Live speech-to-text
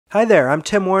Hi there, I'm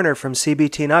Tim Werner from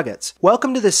CBT Nuggets.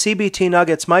 Welcome to the CBT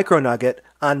Nuggets MicroNugget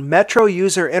on Metro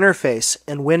User Interface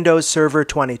in Windows Server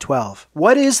 2012.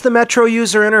 What is the Metro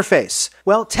User Interface?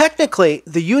 Well, technically,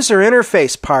 the user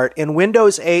interface part in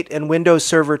Windows 8 and Windows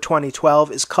Server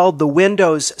 2012 is called the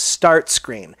Windows Start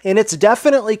screen. And it's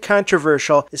definitely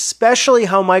controversial, especially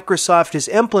how Microsoft has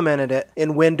implemented it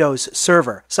in Windows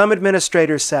Server. Some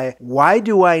administrators say, why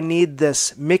do I need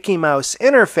this Mickey Mouse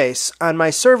interface on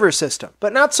my server system?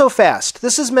 But not so fast.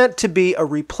 This is meant to be a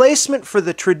replacement for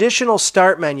the traditional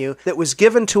Start menu that was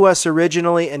given to us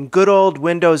originally in good old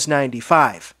Windows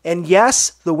 95. And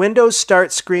yes, the Windows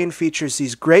Start screen features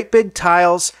these great big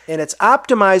tiles, and it's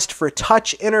optimized for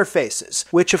touch interfaces,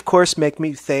 which of course make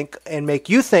me think, and make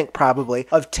you think probably,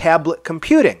 of tablet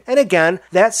computing. And again,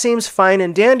 that seems fine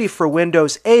and dandy for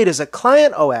Windows 8 as a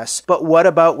client OS, but what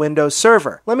about Windows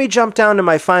Server? Let me jump down to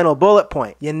my final bullet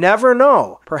point. You never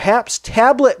know. Perhaps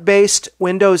tablet-based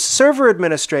Windows Server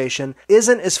administration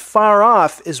isn't as far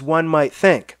off as one might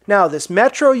think. Now, this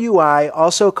Metro UI,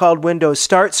 also called Windows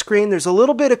Start screen, there's a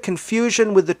little bit of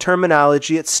confusion with the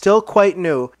terminology. It's still quite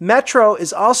new. Metro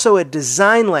is also a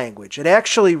design language. It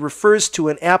actually refers to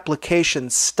an application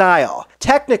style.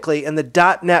 Technically, in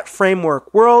the .NET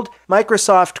framework world,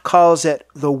 Microsoft calls it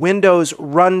the Windows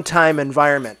Runtime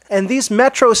Environment. And these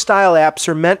Metro-style apps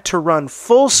are meant to run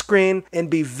full screen and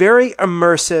be very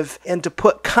immersive and to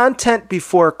put content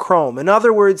before Chrome. In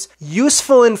other words,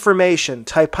 useful information,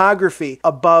 typography,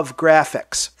 above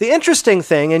graphics. The interesting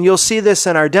thing, and you'll see this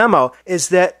in our demo, is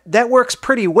that works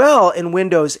pretty well in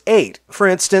Windows 8. For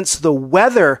instance, the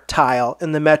weather tile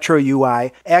in the Metro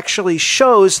UI actually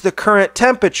shows the current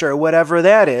temperature, whatever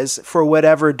that is, for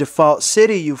whatever default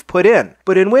city you've put in.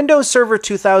 But in Windows Server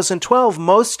 2012,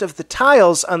 most of the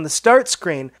tiles on the Start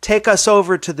screen take us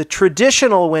over to the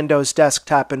traditional Windows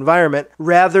desktop environment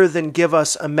rather than give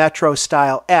us a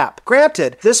Metro-style app.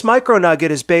 Granted, this MicroNugget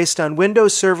is based on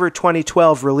Windows Server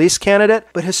 2012 release candidate,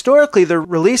 but historically the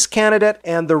release candidate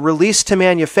and the release to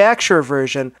manufacturer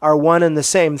version are one and the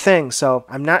same thing, so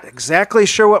I'm not exactly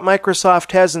sure what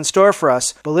Microsoft has in store for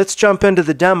us, but let's jump into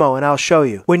the demo and I'll show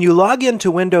you. When you log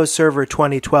into Windows Server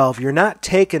 2012, you're not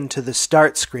taken to the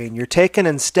Start screen, you're taken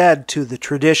instead to the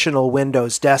traditional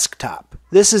Windows desktop.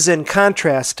 This is in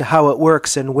contrast to how it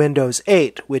works in Windows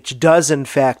 8, which does in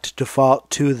fact default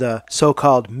to the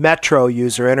so-called Metro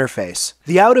user interface.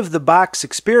 The out-of-the-box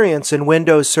experience in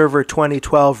Windows Server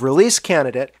 2012 release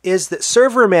candidate is that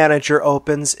Server Manager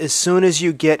opens as soon as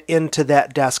you get into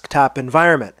that desktop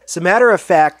environment. As a matter of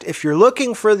fact, if you're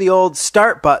looking for the old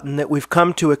Start button that we've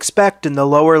come to expect in the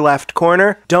lower left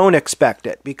corner, don't expect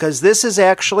it, because this is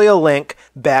actually a link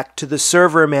back to the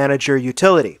Server Manager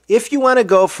utility. If you want to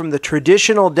go from the traditional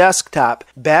desktop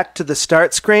back to the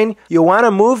Start screen, you want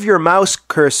to move your mouse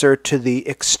cursor to the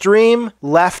extreme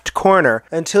left corner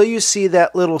until you see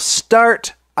that little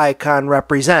Start icon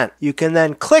represent. You can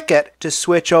then click it to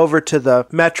switch over to the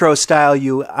Metro style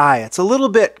UI. It's a little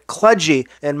bit kludgy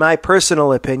in my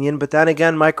personal opinion, but then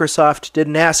again, Microsoft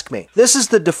didn't ask me. This is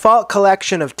the default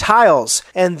collection of tiles,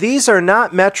 and these are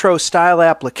not Metro style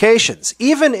applications.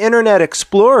 Even Internet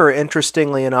Explorer,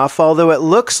 interestingly enough, although it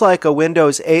looks like a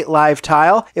Windows 8 live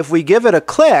tile, if we give it a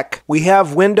click, we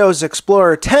have Windows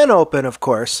Explorer 10 open, of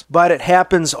course, but it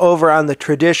happens over on the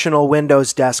traditional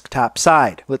Windows desktop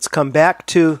side. Let's come back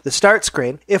to the Start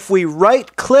screen. If we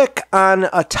right-click on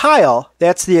a tile,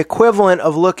 that's the equivalent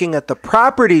of looking at the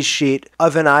properties sheet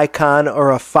of an icon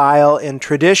or a file in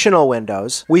traditional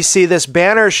Windows. We see this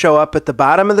banner show up at the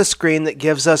bottom of the screen that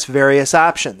gives us various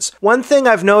options. One thing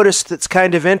I've noticed that's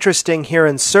kind of interesting here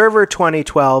in Server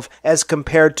 2012 as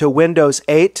compared to Windows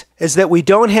 8 is that we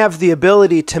don't have the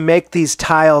ability to make these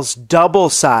tiles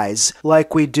double size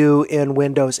like we do in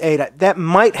Windows 8. That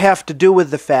might have to do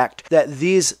with the fact that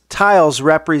these tiles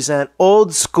represent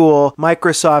old school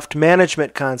Microsoft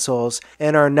management consoles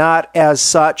and are not as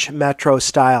such Metro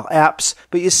style apps.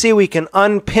 But you see, we can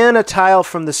unpin a tile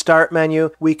from the Start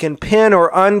menu, we can pin or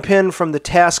unpin from the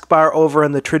taskbar over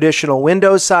on the traditional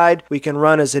Windows side, we can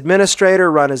run as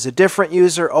administrator, run as a different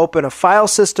user, open a file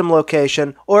system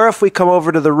location, or if we come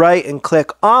over to the right and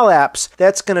click All Apps,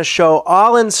 that's going to show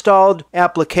all installed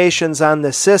applications on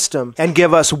the system and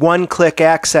give us one-click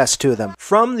access to them.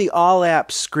 From the All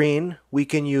Apps screen, We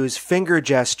can use finger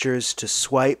gestures to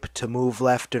swipe to move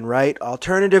left and right.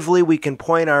 Alternatively, we can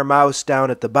point our mouse down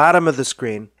at the bottom of the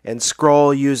screen and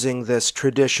scroll using this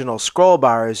traditional scroll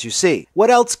bar as you see. What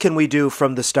else can we do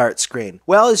from the start screen?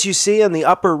 Well, as you see in the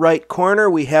upper right corner,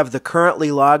 we have the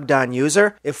currently logged on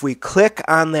user. If we click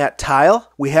on that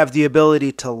tile, we have the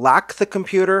ability to lock the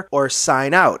computer or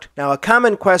sign out. Now, a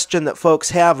common question that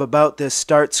folks have about this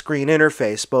start screen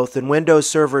interface, both in Windows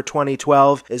Server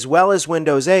 2012 as well as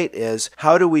Windows 8, is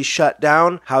how do we shut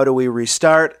down? How do we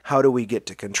restart? How do we get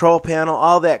to control panel?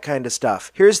 All that kind of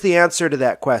stuff. Here's the answer to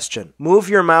that question. Move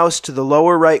your mouse to the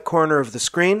lower right corner of the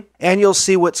screen, and you'll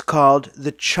see what's called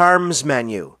the Charms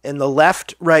menu. In the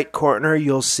left right corner,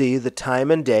 you'll see the time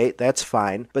and date. That's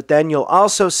fine. But then you'll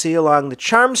also see along the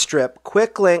Charm strip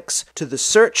quick links to the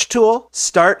Search tool,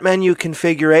 Start menu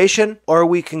configuration, or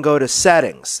we can go to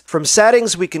Settings. From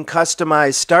Settings, we can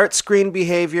customize start screen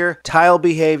behavior, tile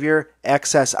behavior,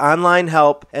 access online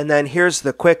help, and then here's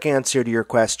the quick answer to your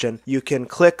question. You can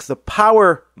click the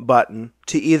power button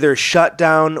to either shut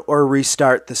down or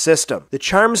restart the system. The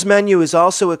Charms menu is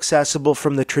also accessible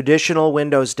from the traditional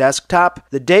Windows desktop.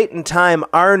 The date and time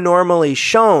are normally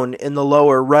shown in the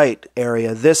lower right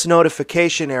area. This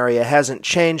notification area hasn't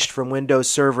changed from Windows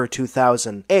Server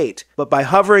 2008, but by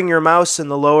hovering your mouse in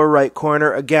the lower right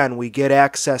corner, again, we get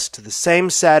access to the same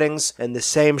settings and the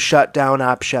same shutdown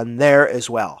option there as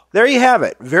well. There you have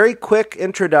it. Very quick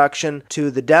introduction to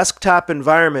the desktop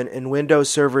environment in Windows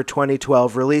Server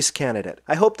 2012 release candidate.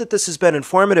 I hope that this has been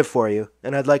informative for you,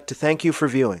 and I'd like to thank you for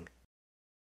viewing.